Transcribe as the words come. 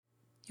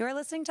You're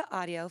listening to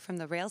audio from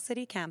the Rail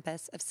City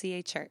campus of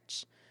CA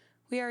Church.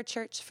 We are a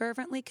church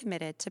fervently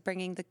committed to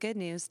bringing the good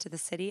news to the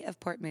city of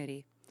Port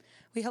Moody.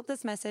 We hope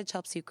this message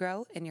helps you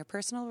grow in your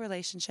personal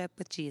relationship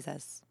with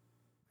Jesus.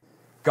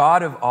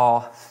 God of all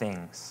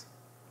things.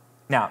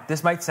 Now,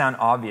 this might sound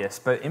obvious,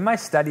 but in my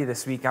study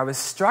this week, I was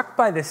struck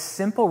by this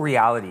simple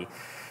reality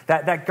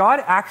that God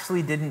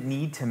actually didn't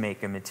need to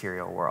make a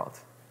material world.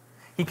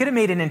 He could have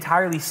made an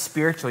entirely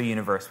spiritual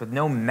universe with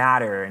no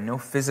matter and no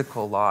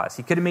physical laws.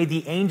 He could have made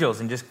the angels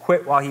and just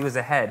quit while he was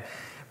ahead.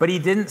 But he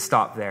didn't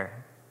stop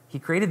there. He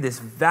created this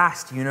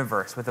vast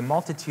universe with a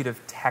multitude of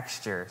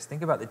textures.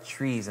 Think about the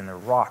trees and the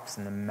rocks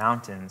and the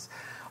mountains,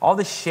 all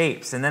the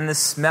shapes and then the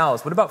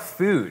smells. What about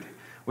food?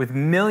 With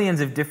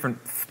millions of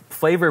different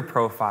flavor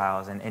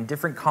profiles and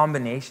different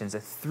combinations, a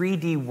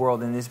 3D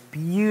world in this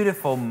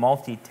beautiful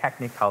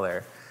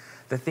multi-technicolor.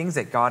 The things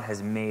that God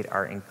has made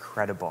are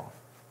incredible.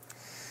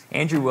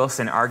 Andrew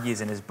Wilson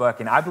argues in his book,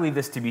 and I believe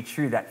this to be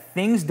true, that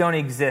things don't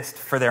exist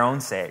for their own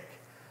sake,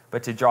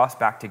 but to draw us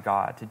back to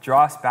God, to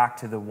draw us back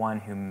to the one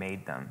who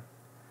made them.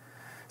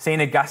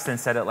 St. Augustine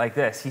said it like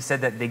this. He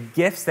said that the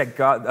gifts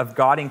of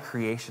God in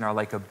creation are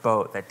like a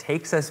boat that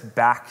takes us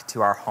back to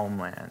our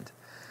homeland,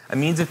 a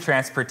means of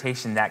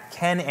transportation that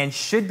can and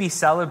should be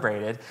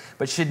celebrated,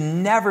 but should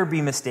never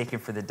be mistaken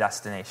for the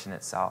destination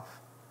itself.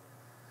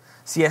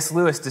 C.S.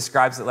 Lewis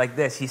describes it like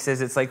this. He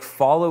says it's like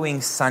following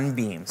the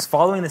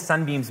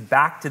sunbeams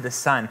back to the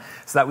sun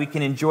so that we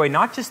can enjoy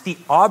not just the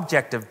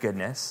object of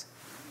goodness,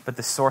 but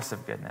the source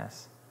of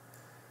goodness.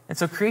 And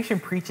so creation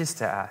preaches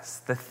to us.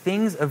 The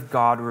things of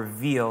God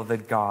reveal the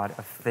God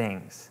of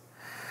things.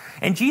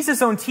 And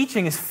Jesus' own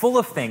teaching is full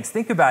of things.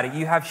 Think about it.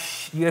 You have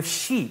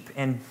sheep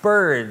and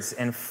birds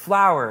and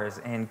flowers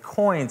and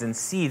coins and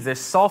seeds. There's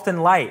salt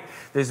and light.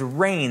 There's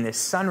rain. There's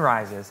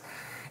sunrises.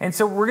 And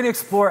so we're going to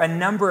explore a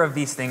number of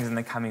these things in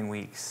the coming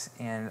weeks.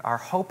 And our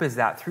hope is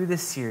that through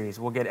this series,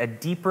 we'll get a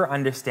deeper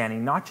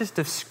understanding, not just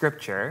of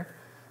Scripture,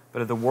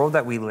 but of the world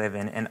that we live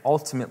in, and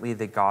ultimately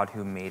the God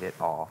who made it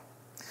all.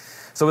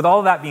 So with all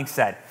of that being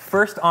said,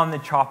 first on the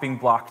chopping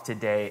block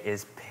today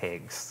is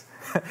pigs.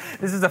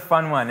 This is a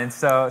fun one. And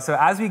so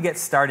as we get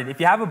started, if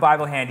you have a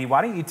Bible handy,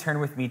 why don't you turn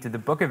with me to the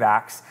book of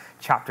Acts,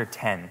 chapter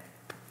 10.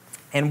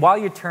 And while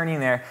you're turning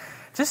there,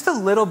 just a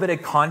little bit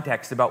of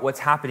context about what's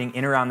happening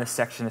in around this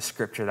section of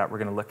Scripture that we're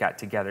going to look at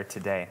together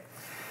today.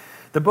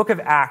 The book of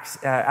Acts,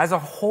 as a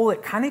whole,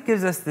 it kind of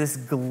gives us this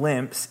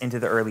glimpse into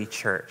the early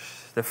church,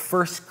 the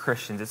first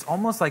Christians. It's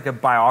almost like a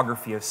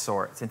biography of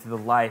sorts into the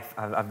life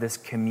of this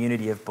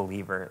community of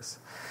believers.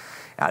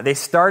 They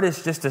start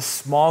as just a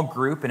small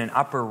group in an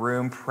upper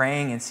room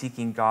praying and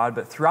seeking God,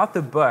 but throughout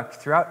the book,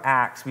 throughout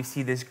Acts, we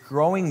see this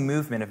growing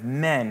movement of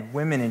men,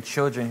 women, and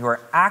children who are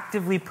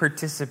actively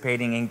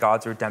participating in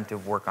God's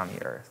redemptive work on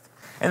the earth.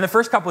 In the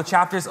first couple of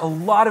chapters, a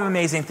lot of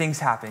amazing things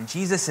happen.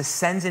 Jesus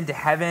ascends into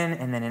heaven,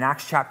 and then in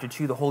Acts chapter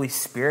 2, the Holy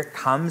Spirit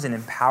comes and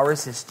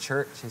empowers his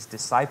church, his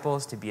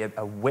disciples, to be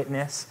a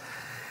witness.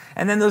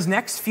 And then those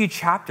next few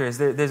chapters,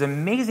 there's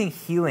amazing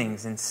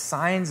healings and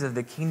signs of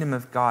the kingdom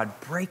of God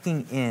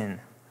breaking in.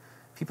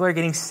 People are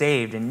getting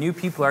saved, and new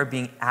people are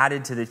being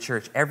added to the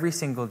church every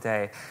single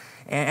day.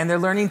 And they're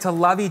learning to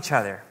love each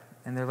other,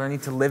 and they're learning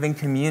to live in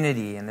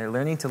community, and they're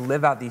learning to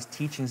live out these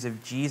teachings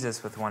of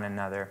Jesus with one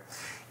another.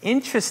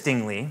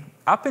 Interestingly,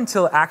 up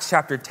until Acts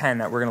chapter 10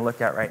 that we're going to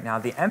look at right now,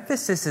 the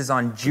emphasis is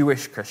on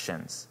Jewish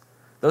Christians.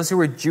 Those who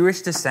were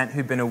Jewish descent,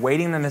 who'd been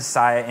awaiting the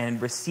Messiah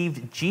and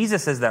received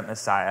Jesus as that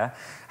Messiah,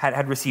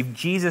 had received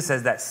Jesus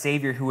as that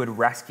Savior who would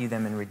rescue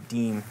them and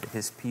redeem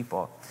his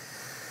people.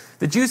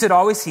 The Jews had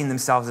always seen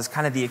themselves as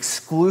kind of the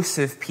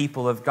exclusive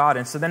people of God.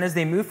 And so then as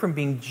they moved from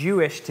being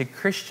Jewish to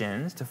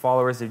Christians, to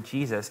followers of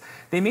Jesus,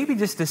 they maybe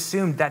just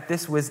assumed that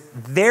this was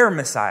their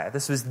Messiah,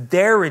 this was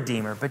their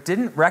Redeemer, but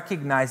didn't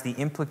recognize the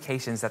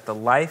implications that the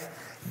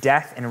life,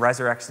 death, and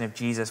resurrection of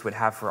Jesus would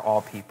have for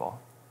all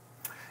people.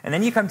 And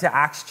then you come to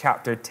Acts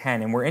chapter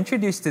 10, and we're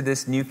introduced to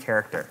this new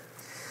character.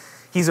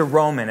 He's a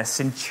Roman, a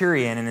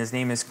centurion, and his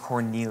name is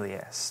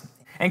Cornelius.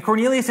 And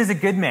Cornelius is a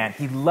good man.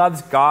 He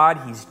loves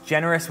God. He's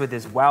generous with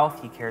his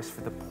wealth. He cares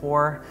for the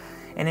poor.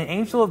 And an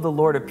angel of the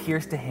Lord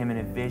appears to him in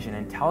a vision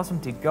and tells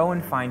him to go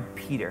and find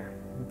Peter.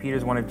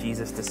 Peter's one of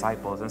Jesus'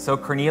 disciples. And so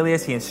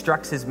Cornelius, he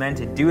instructs his men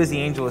to do as the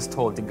angel is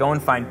told, to go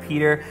and find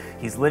Peter.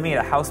 He's living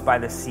at a house by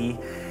the sea.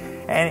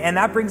 And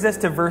that brings us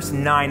to verse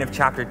 9 of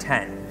chapter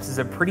 10. This is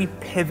a pretty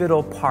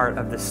pivotal part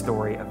of the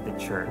story of the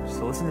church.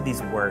 So listen to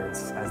these words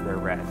as they're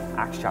read.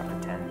 Acts chapter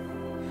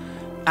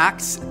 10.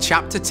 Acts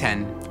chapter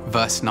 10,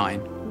 verse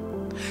 9.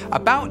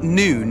 About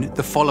noon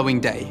the following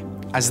day,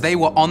 as they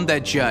were on their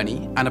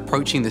journey and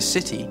approaching the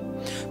city,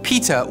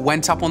 Peter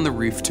went up on the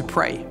roof to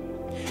pray.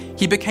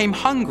 He became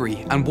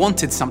hungry and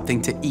wanted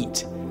something to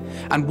eat.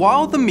 And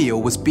while the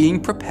meal was being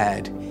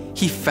prepared,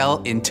 he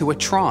fell into a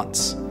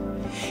trance.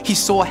 He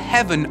saw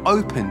heaven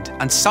opened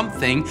and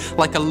something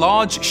like a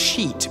large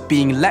sheet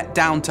being let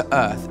down to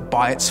earth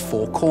by its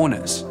four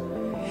corners.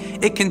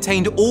 It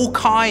contained all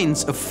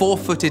kinds of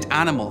four-footed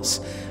animals,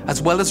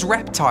 as well as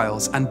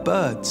reptiles and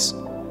birds.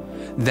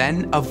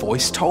 Then a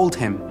voice told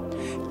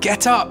him,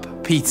 "Get up,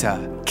 Peter,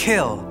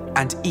 kill,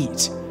 and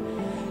eat."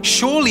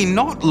 "Surely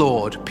not,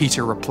 Lord,"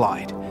 Peter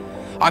replied.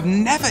 "I've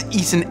never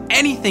eaten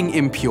anything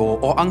impure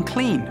or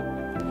unclean."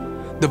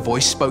 The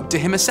voice spoke to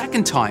him a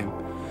second time.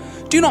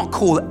 "Do not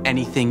call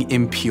anything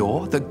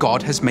impure that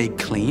God has made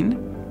clean."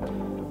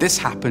 This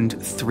happened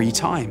 3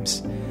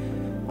 times,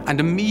 and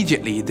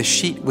immediately the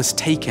sheet was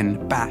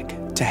taken back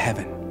to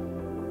heaven.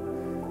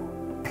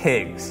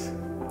 Pigs.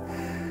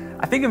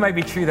 I think it might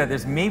be true that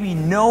there's maybe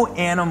no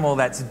animal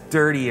that's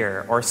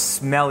dirtier or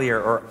smellier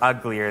or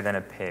uglier than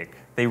a pig.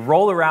 They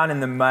roll around in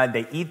the mud,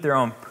 they eat their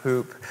own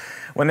poop.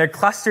 When they're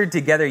clustered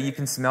together, you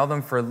can smell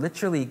them for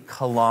literally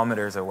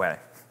kilometers away.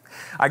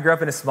 I grew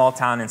up in a small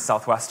town in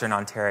southwestern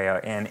Ontario,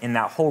 and in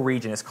that whole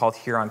region, it's called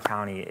Huron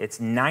County. It's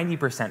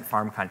 90%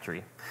 farm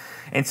country.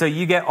 And so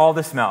you get all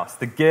the smells,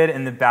 the good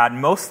and the bad,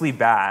 mostly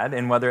bad.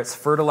 And whether it's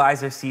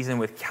fertilizer season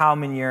with cow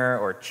manure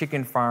or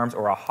chicken farms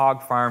or a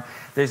hog farm,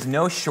 there's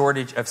no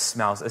shortage of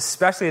smells,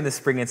 especially in the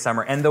spring and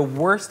summer. And the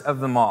worst of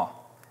them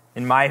all,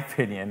 in my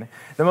opinion,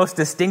 the most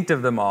distinct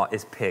of them all,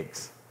 is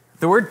pigs.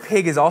 The word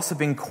pig has also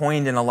been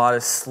coined in a lot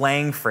of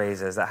slang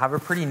phrases that have a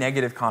pretty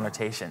negative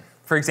connotation.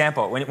 For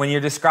example, when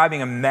you're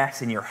describing a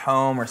mess in your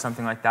home or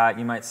something like that,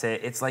 you might say,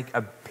 "It's like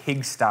a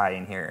pigsty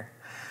in here."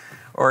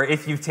 Or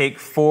if you take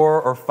 4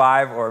 or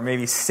 5 or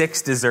maybe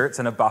 6 desserts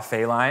in a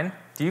buffet line.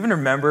 Do you even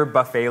remember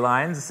buffet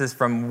lines? This is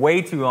from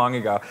way too long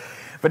ago.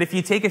 But if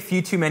you take a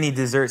few too many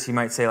desserts, you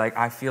might say, like,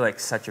 "I feel like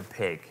such a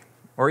pig."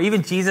 Or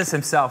even Jesus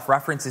himself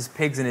references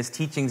pigs in his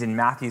teachings in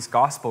Matthew's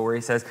gospel, where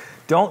he says,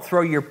 "Don't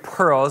throw your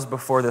pearls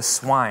before the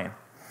swine."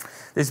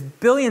 There's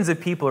billions of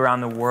people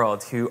around the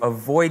world who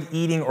avoid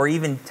eating or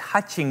even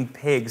touching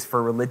pigs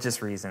for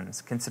religious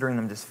reasons, considering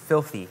them just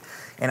filthy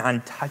and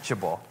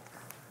untouchable.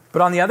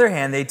 But on the other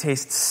hand, they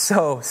taste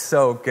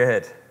so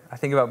good. I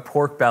think about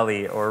pork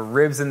belly or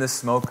ribs in the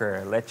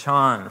smoker,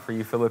 lechon for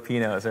you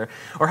Filipinos.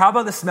 Or how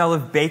about the smell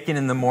of bacon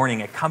in the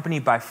morning,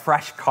 accompanied by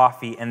fresh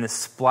coffee and the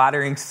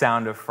splattering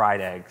sound of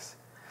fried eggs?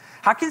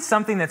 How can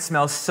something that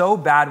smells so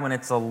bad when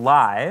it's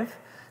alive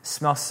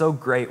smell so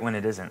great when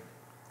it isn't?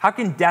 How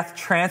can death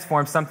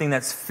transform something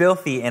that's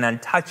filthy and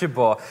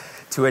untouchable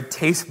to a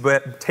taste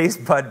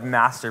bud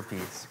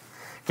masterpiece?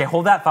 Okay,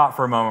 hold that thought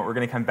for a moment. We're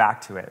going to come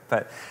back to it.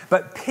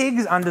 But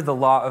pigs under the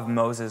law of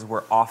Moses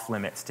were off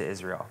limits to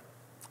Israel.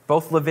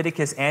 Both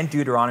Leviticus and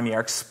Deuteronomy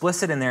are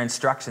explicit in their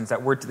instructions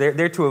that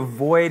they're to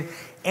avoid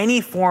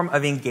any form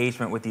of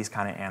engagement with these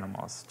kind of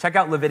animals. Check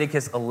out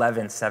Leviticus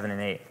 11, 7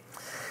 and 8.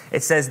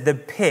 It says, "The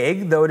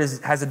pig, though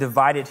it has a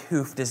divided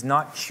hoof, does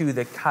not chew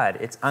the cud.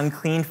 It's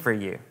unclean for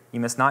you. You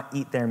must not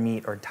eat their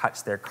meat or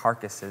touch their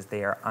carcasses.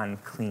 They are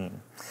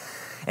unclean."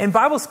 And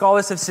Bible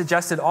scholars have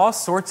suggested all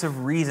sorts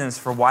of reasons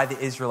for why the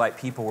Israelite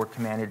people were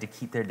commanded to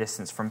keep their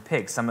distance from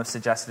pigs. Some have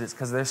suggested it's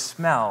because of their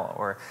smell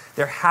or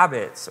their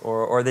habits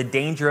or the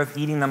danger of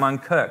eating them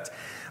uncooked.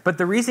 But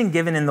the reason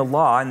given in the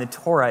law, in the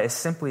Torah, is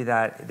simply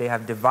that they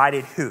have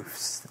divided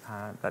hoofs,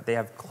 that they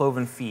have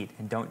cloven feet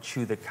and don't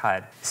chew the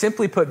cud.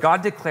 Simply put,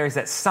 God declares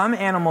that some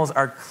animals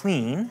are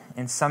clean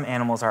and some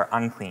animals are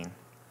unclean.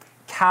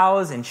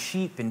 Cows and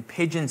sheep and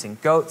pigeons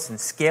and goats and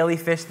scaly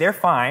fish, they're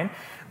fine.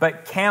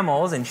 But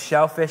camels and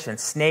shellfish and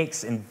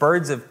snakes and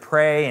birds of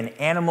prey and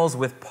animals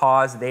with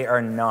paws, they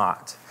are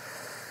not.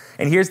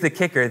 And here's the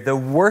kicker. The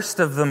worst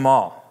of them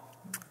all,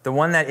 the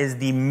one that is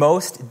the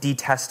most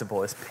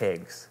detestable, is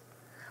pigs.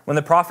 When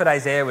the prophet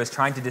Isaiah was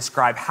trying to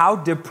describe how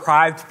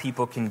deprived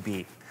people can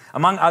be,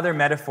 among other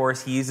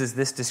metaphors, he uses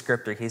this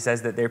descriptor. He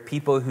says that they're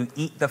people who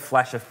eat the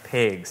flesh of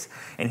pigs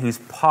and whose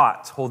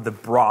pots hold the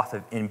broth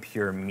of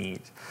impure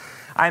meat.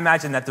 I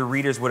imagine that the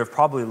readers would have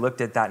probably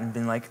looked at that and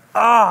been like,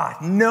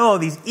 no,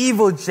 these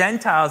evil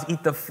Gentiles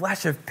eat the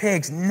flesh of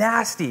pigs,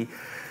 nasty.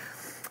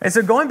 And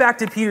so going back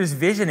to Peter's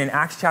vision in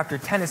Acts chapter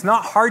 10, it's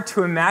not hard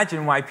to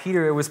imagine why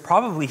Peter was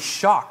probably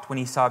shocked when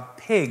he saw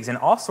pigs and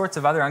all sorts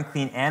of other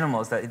unclean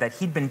animals that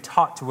he'd been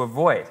taught to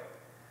avoid.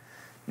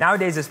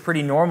 Nowadays, it's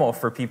pretty normal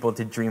for people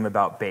to dream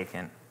about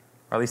bacon.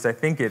 Or at least I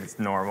think it's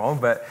normal.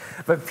 But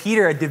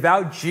Peter, a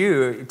devout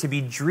Jew, to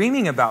be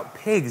dreaming about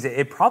pigs,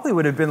 it probably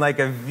would have been like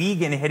a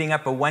vegan hitting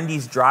up a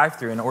Wendy's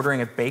drive-thru and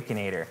ordering a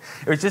Baconator.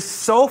 It was just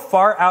so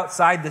far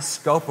outside the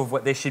scope of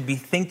what they should be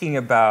thinking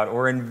about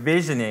or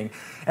envisioning.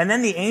 And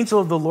then the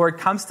angel of the Lord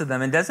comes to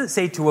them and doesn't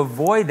say to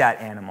avoid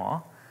that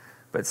animal,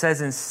 but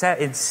says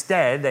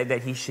instead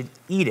that he should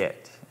eat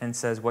it, and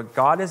says what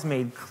God has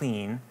made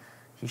clean,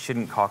 he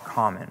shouldn't call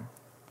common.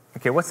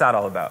 Okay, what's that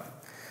all about?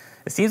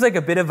 It seems like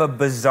a bit of a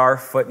bizarre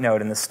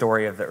footnote in the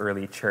story of the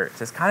early church.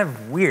 It's kind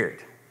of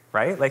weird,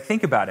 right? Like,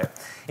 think about it.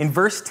 In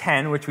verse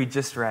 10, which we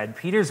just read,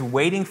 Peter's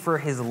waiting for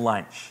his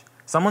lunch.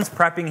 Someone's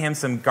prepping him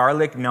some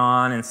garlic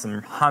naan and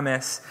some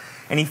hummus,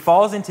 and he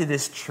falls into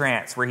this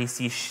trance where he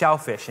sees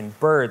shellfish and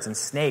birds and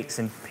snakes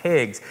and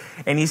pigs,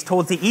 and he's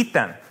told to eat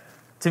them.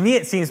 To me,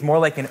 it seems more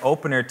like an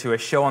opener to a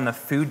show on the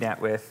Food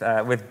Net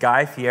with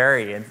Guy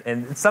Fieri,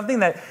 and it's something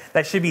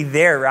that should be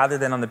there rather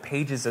than on the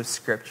pages of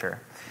Scripture.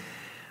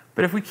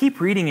 But if we keep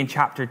reading in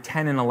chapter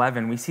 10 and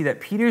 11, we see that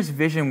Peter's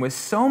vision was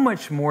so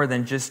much more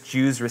than just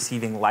Jews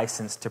receiving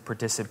license to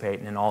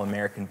participate in an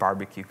all-American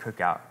barbecue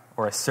cookout.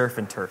 or a surf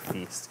and turf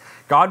feast.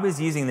 God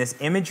was using this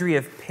imagery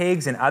of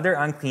pigs and other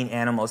unclean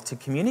animals to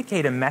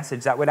communicate a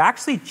message that would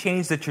actually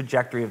change the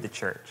trajectory of the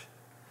church.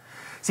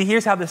 See,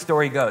 here's how the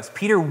story goes.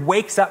 Peter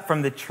wakes up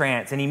from the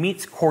trance and he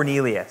meets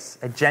Cornelius,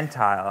 a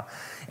Gentile.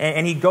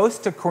 And he goes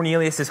to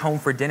Cornelius' home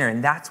for dinner,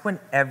 and that's when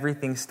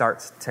everything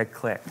starts to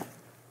click.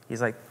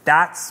 He's like,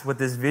 that's what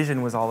this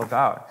vision was all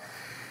about.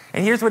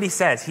 And here's what he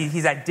says.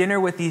 He's at dinner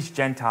with these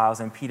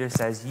Gentiles, and Peter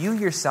says, you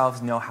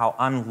yourselves know how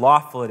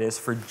unlawful it is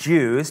for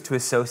Jews to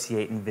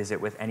associate and visit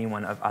with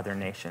anyone of other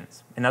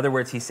nations. In other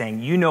words, he's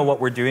saying, you know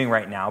what we're doing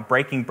right now,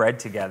 breaking bread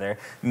together.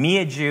 Me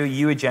a Jew,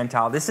 you a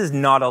Gentile. This is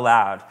not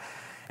allowed.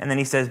 And then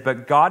he says,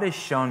 but God has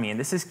shown me, and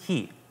this is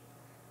key,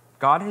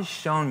 God has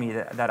shown me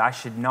that I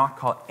should not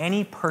call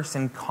any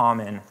person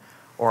common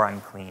or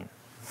unclean.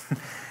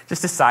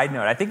 Just a side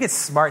note, I think it's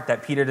smart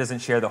that Peter doesn't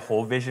share the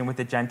whole vision with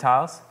the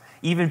Gentiles.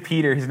 Even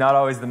Peter, who's not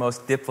always the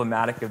most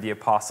diplomatic of the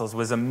apostles,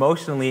 was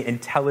emotionally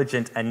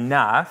intelligent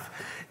enough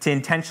to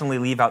intentionally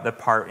leave out the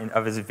part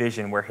of his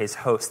vision where his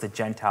hosts, the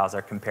Gentiles,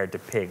 are compared to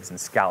pigs and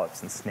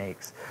scallops and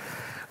snakes.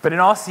 But in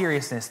all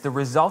seriousness, the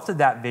result of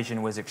that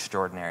vision was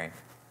extraordinary.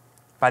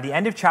 By the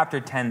end of chapter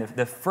 10,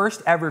 the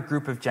first ever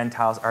group of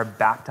Gentiles are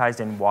baptized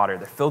in water.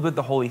 They're filled with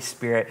the Holy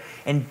Spirit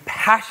and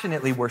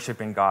passionately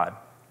worshiping God.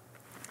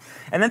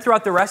 And then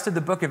throughout the rest of the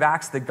book of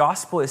Acts, the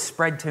gospel is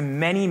spread to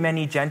many,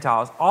 many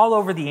Gentiles all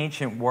over the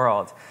ancient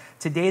world.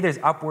 Today, there's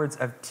upwards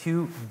of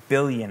 2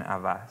 billion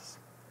of us.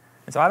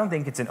 And so I don't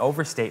think it's an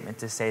overstatement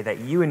to say that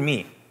you and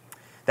me,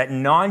 that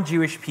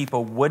non-Jewish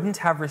people wouldn't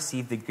have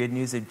received the good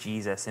news of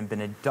Jesus and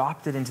been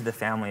adopted into the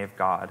family of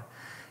God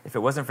if it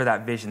wasn't for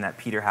that vision that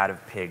Peter had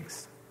of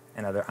pigs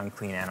and other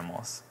unclean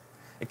animals.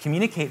 It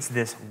communicates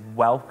this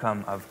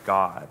welcome of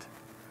God.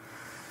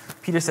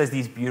 Peter says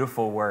these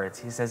beautiful words.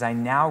 He says, I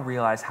now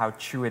realize how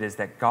true it is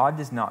that God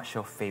does not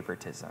show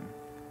favoritism,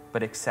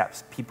 but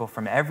accepts people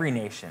from every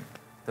nation,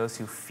 those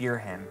who fear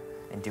him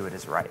and do what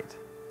is right.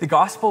 The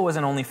gospel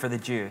wasn't only for the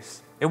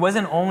Jews. It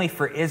wasn't only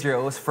for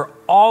Israel. It was for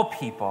all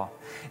people.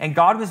 And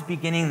God was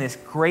beginning this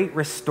great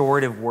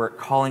restorative work,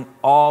 calling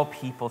all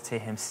people to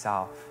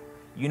himself,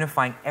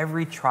 unifying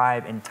every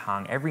tribe and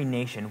tongue, every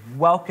nation,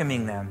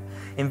 welcoming them,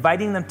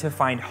 inviting them to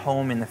find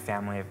home in the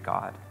family of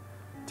God,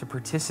 to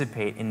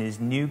participate in his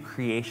new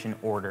creation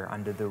order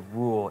under the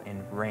rule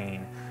and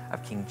reign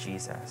of King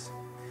Jesus.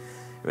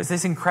 It was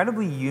this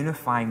incredibly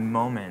unifying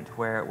moment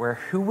where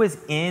who was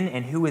in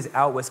and who was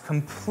out was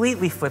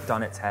completely flipped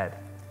on its head.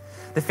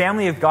 The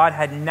family of God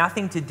had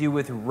nothing to do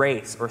with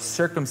race or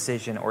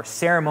circumcision or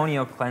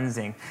ceremonial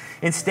cleansing.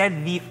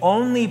 Instead, the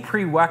only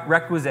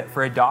prerequisite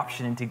for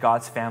adoption into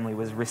God's family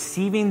was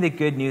receiving the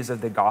good news of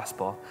the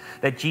gospel,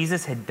 that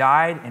Jesus had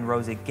died and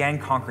rose again,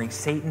 conquering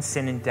Satan,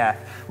 sin, and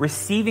death,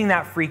 receiving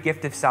that free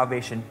gift of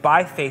salvation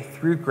by faith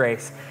through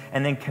grace,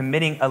 and then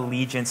committing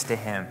allegiance to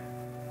him.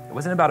 It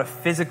wasn't about a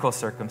physical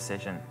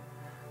circumcision,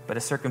 but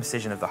a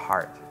circumcision of the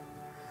heart.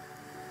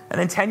 And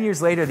then 10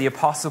 years later, the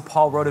Apostle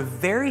Paul wrote a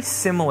very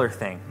similar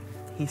thing.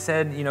 He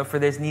said, for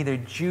there's neither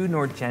Jew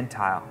nor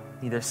Gentile,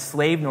 neither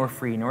slave nor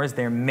free, nor is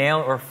there male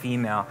or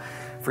female,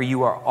 for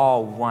you are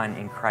all one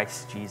in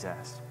Christ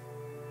Jesus.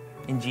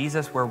 In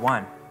Jesus, we're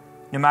one.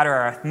 No matter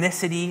our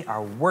ethnicity,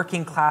 our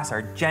working class,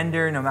 our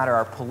gender, no matter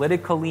our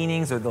political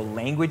leanings or the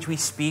language we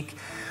speak,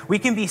 we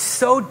can be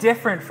so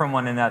different from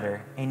one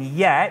another, and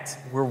yet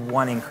we're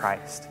one in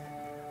Christ.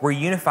 We're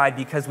unified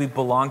because we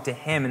belong to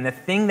him. And the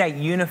thing that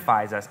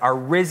unifies us, our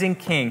risen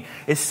King,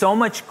 is so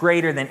much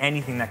greater than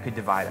anything that could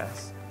divide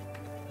us.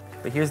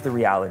 But here's the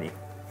reality.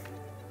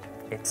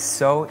 It's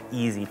so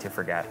easy to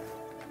forget.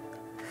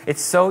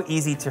 It's so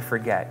easy to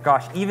forget.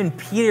 Gosh, even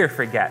Peter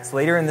forgets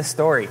later in the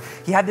story.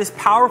 He had this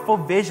powerful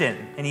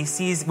vision, and he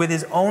sees with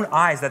his own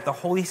eyes that the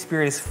Holy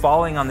Spirit is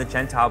falling on the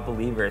Gentile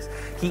believers.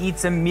 He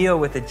eats a meal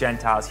with the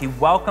Gentiles. He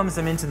welcomes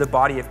them into the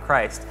body of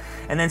Christ.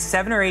 And then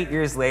 7 or 8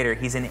 years later,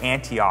 he's in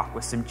Antioch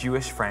with some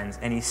Jewish friends,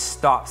 and he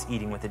stops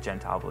eating with the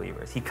Gentile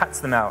believers. He cuts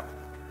them out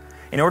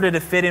in order to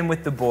fit in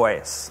with the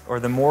boys or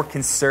the more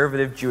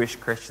conservative Jewish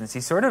Christians.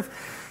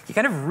 He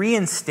kind of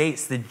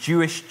reinstates the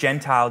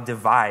Jewish-Gentile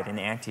divide in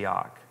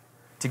Antioch.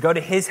 To go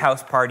to his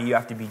house party, you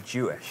have to be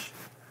Jewish.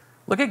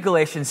 Look at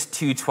Galatians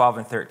 2:12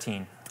 and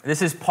 13.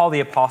 This is Paul the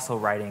Apostle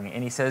writing,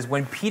 and he says,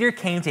 when Peter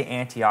came to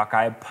Antioch,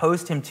 I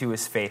opposed him to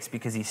his face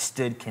because he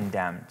stood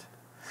condemned.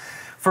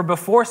 For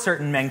before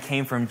certain men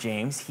came from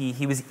James,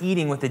 he was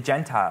eating with the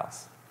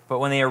Gentiles. But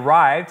when they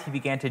arrived, he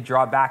began to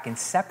draw back and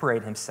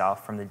separate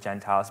himself from the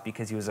Gentiles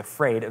because he was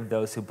afraid of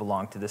those who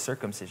belonged to the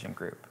circumcision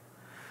group.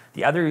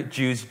 The other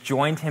Jews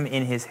joined him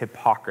in his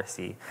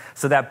hypocrisy,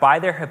 so that by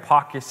their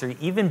hypocrisy,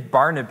 even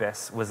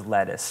Barnabas was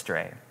led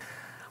astray.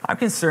 I'm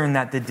concerned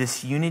that the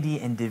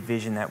disunity and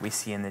division that we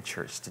see in the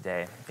church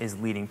today is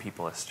leading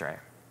people astray.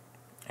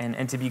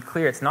 And to be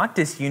clear, it's not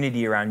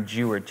disunity around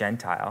Jew or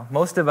Gentile.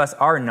 Most of us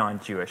are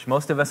non-Jewish.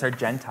 Most of us are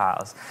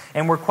Gentiles.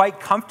 And we're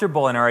quite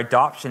comfortable in our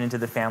adoption into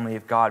the family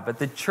of God. But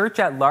the church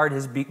at large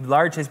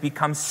has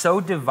become so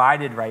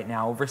divided right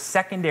now over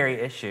secondary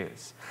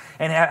issues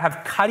and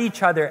have cut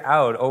each other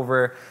out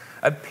over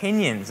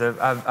opinions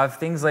of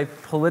things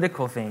like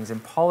political things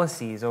and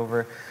policies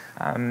over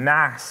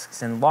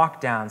masks and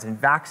lockdowns and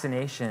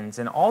vaccinations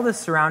and all the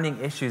surrounding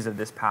issues of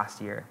this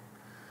past year.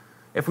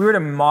 If we were to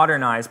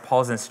modernize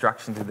Paul's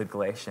instruction to the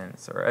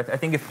Galatians, or I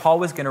think if Paul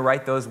was going to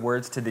write those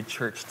words to the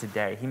church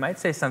today, he might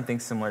say something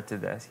similar to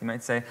this. He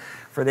might say,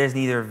 for there's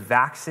neither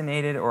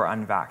vaccinated or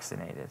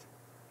unvaccinated.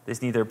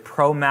 There's neither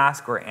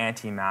pro-mask or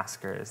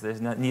anti-maskers.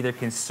 There's neither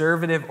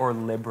conservative or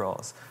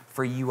liberals,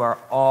 for you are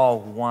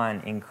all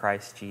one in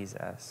Christ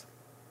Jesus.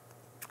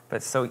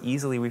 But so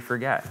easily we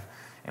forget.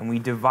 And we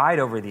divide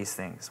over these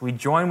things. We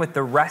join with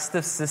the rest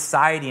of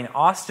society in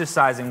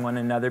ostracizing one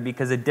another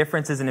because of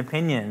differences in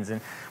opinions.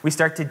 And we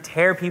start to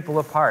tear people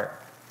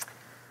apart.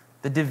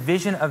 The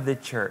division of the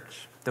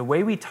church, the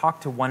way we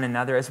talk to one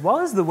another, as well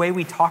as the way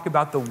we talk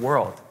about the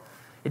world,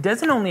 it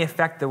doesn't only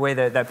affect the way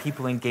that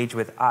people engage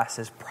with us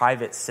as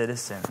private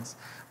citizens,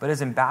 but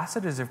as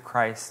ambassadors of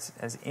Christ,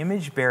 as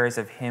image bearers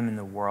of him in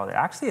the world. It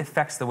actually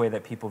affects the way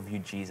that people view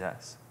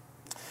Jesus.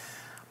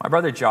 My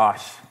brother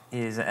Josh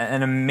is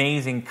an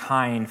amazing,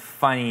 kind,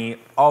 funny,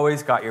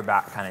 always got your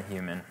back kind of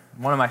human.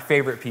 One of my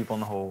favorite people in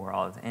the whole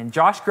world. And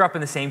Josh grew up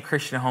in the same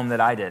Christian home that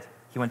I did.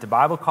 He went to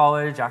Bible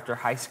college after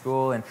high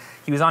school, and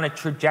he was on a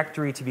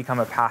trajectory to become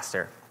a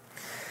pastor.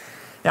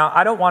 Now,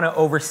 I don't want to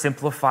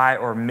oversimplify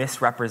or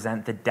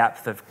misrepresent the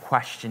depth of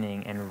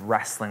questioning and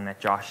wrestling that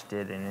Josh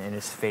did in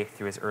his faith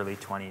through his early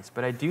 20s,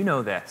 but I do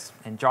know this,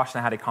 and Josh and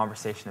I had a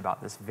conversation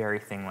about this very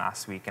thing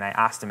last week, and I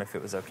asked him if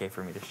it was okay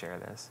for me to share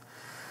this.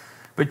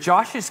 But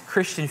Josh's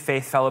Christian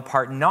faith fell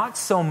apart not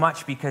so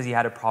much because he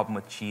had a problem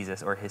with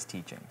Jesus or his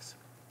teachings.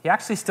 He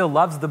actually still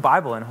loves the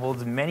Bible and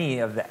holds many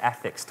of the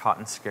ethics taught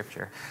in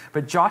Scripture.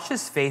 But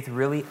Josh's faith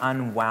really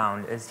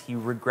unwound as he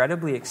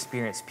regrettably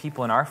experienced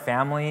people in our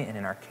family and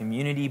in our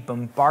community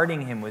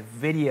bombarding him with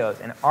videos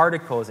and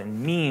articles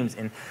and memes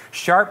and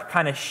sharp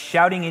kind of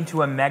shouting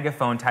into a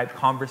megaphone type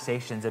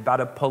conversations about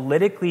a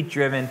politically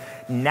driven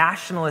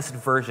nationalist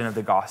version of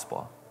the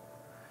gospel.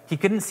 He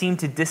couldn't seem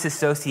to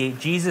disassociate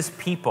Jesus'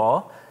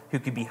 people, who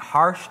could be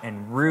harsh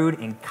and rude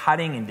and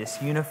cutting and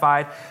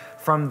disunified,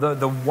 from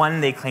the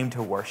one they claimed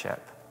to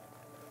worship.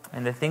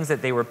 And the things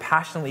that they were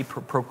passionately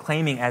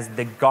proclaiming as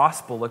the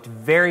gospel looked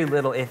very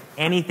little, if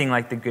anything,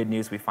 like the good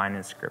news we find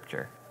in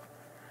Scripture.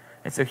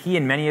 And so he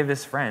and many of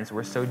his friends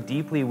were so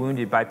deeply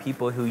wounded by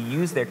people who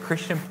used their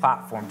Christian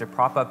platform to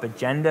prop up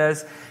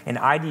agendas and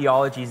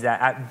ideologies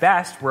that at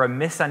best were a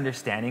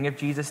misunderstanding of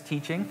Jesus'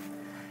 teaching,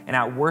 and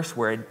at worst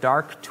were a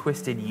dark,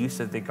 twisted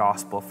use of the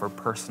gospel for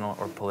personal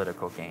or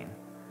political gain.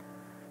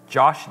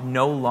 Josh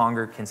no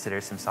longer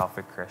considers himself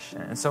a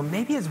Christian. And so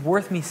maybe it's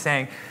worth me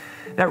saying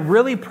that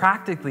really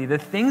practically, the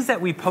things that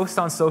we post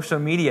on social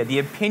media, the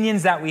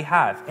opinions that we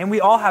have, and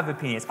we all have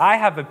opinions. I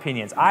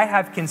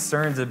have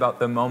concerns about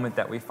the moment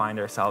that we find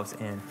ourselves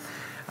in.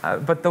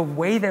 But the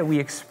way that we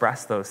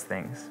express those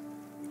things,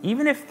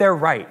 even if they're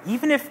right,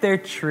 even if they're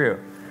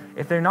true,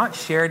 if they're not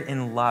shared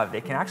in love,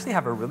 they can actually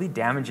have a really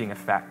damaging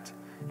effect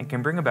and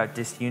can bring about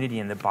disunity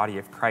in the body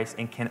of Christ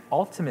and can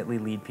ultimately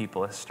lead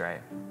people astray.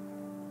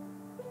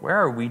 Where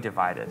are we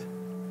divided?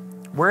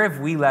 Where have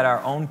we let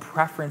our own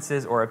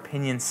preferences or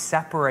opinions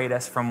separate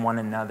us from one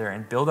another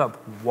and build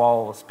up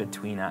walls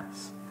between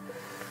us?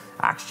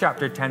 Acts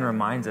chapter 10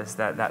 reminds us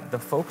that the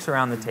folks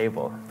around the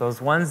table,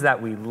 those ones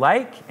that we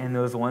like and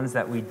those ones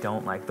that we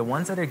don't like, the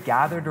ones that are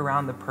gathered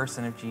around the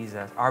person of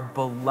Jesus, are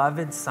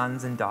beloved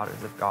sons and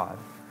daughters of God.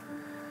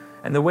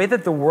 And the way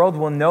that the world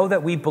will know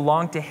that we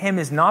belong to him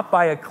is not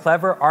by a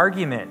clever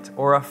argument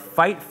or a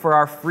fight for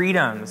our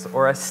freedoms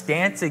or a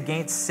stance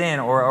against sin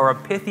or a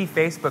pithy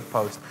Facebook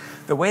post.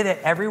 The way that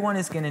everyone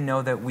is going to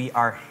know that we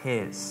are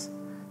his,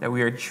 that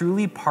we are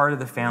truly part of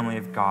the family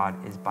of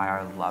God, is by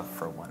our love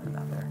for one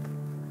another.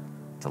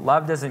 To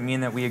love doesn't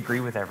mean that we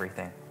agree with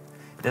everything.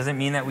 It doesn't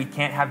mean that we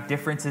can't have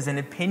differences in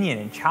opinion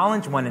and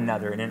challenge one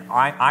another in an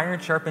iron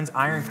sharpens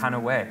iron kind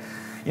of way.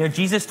 You know,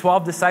 Jesus'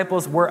 12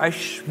 disciples were a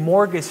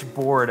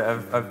smorgasbord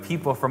of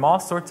people from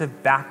all sorts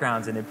of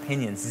backgrounds and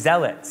opinions,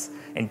 zealots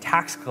and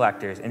tax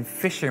collectors and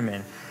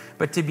fishermen.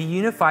 But to be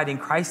unified in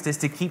Christ is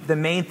to keep the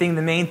main thing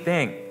the main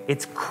thing.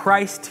 It's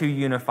Christ who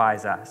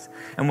unifies us.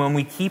 And when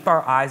we keep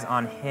our eyes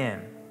on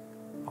him,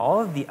 all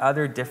of the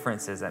other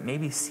differences that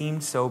maybe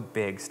seemed so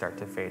big start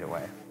to fade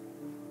away.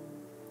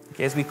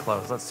 Okay, as we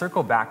close, let's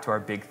circle back to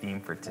our big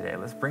theme for today.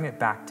 Let's bring it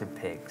back to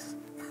pigs.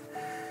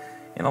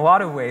 In a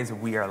lot of ways,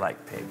 we are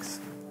like pigs.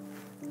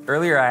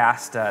 Earlier, I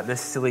asked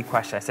this silly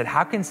question. I said,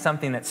 how can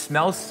something that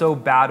smells so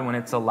bad when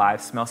it's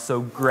alive smell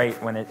so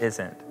great when it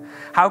isn't?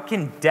 How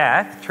can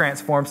death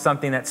transform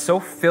something that's so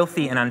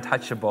filthy and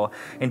untouchable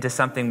into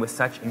something with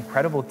such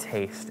incredible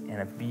taste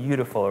and a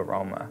beautiful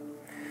aroma?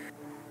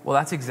 Well,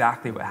 that's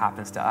exactly what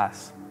happens to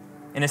us.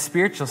 In a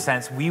spiritual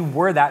sense, we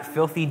were that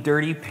filthy,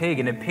 dirty pig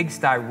in a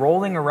pigsty,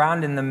 rolling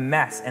around in the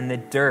mess and the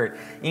dirt,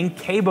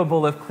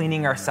 incapable of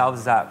cleaning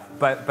ourselves up.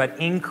 But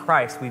in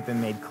Christ, we've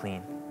been made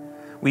clean.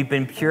 We've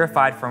been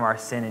purified from our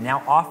sin and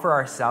now offer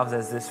ourselves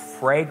as this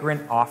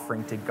fragrant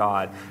offering to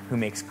God who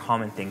makes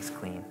common things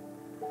clean.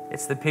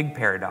 It's the pig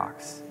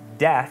paradox.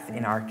 death,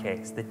 in our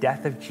case, the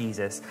death of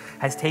Jesus,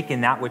 has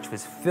taken that which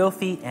was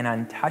filthy and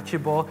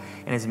untouchable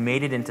and has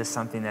made it into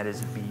something that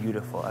is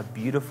beautiful, a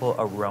beautiful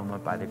aroma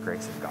by the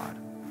grace of God.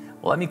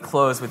 Well, let me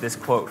close with this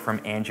quote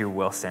from Andrew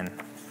Wilson.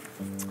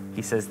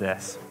 He says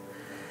this.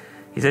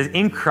 He says,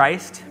 "In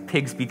Christ,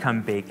 pigs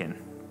become bacon.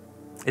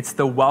 It's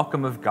the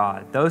welcome of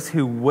God. Those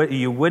who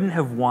you wouldn't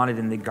have wanted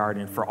in the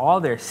garden, for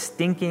all their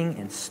stinking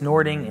and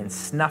snorting and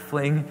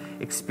snuffling,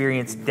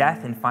 experience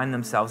death and find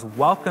themselves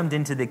welcomed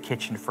into the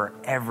kitchen for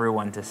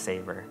everyone to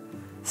savor.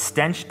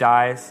 Stench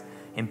dies,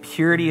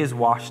 impurity is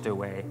washed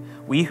away.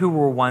 We who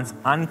were once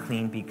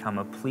unclean become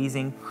a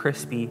pleasing,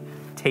 crispy,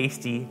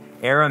 tasty,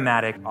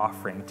 aromatic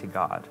offering to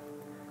God.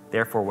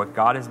 Therefore, what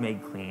God has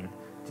made clean,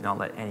 do not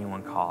let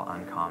anyone call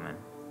uncommon."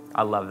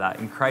 I love that.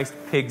 In Christ,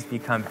 pigs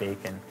become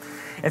bacon.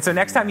 And so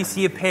next time you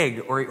see a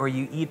pig or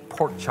you eat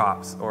pork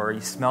chops or you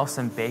smell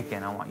some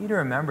bacon, I want you to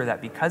remember that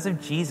because of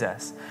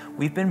Jesus,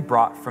 we've been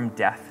brought from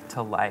death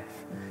to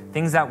life.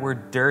 Things that were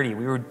dirty,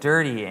 we were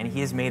dirty and he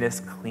has made us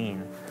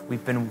clean.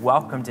 We've been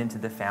welcomed into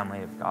the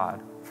family of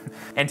God.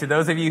 And to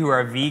those of you who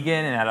are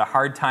vegan and had a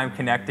hard time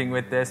connecting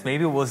with this,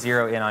 maybe we'll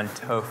zero in on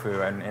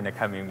tofu in the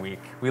coming week.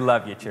 We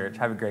love you, church.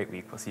 Have a great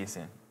week. We'll see you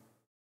soon.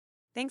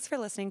 Thanks for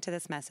listening to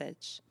this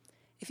message.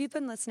 If you've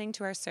been listening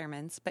to our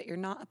sermons, but you're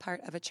not a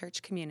part of a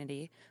church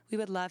community, we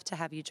would love to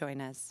have you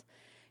join us.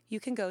 You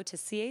can go to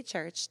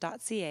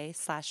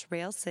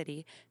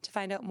cachurch.ca/railcity to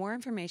find out more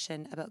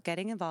information about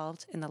getting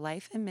involved in the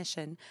life and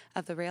mission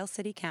of the Rail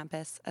City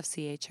campus of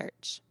CA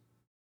Church.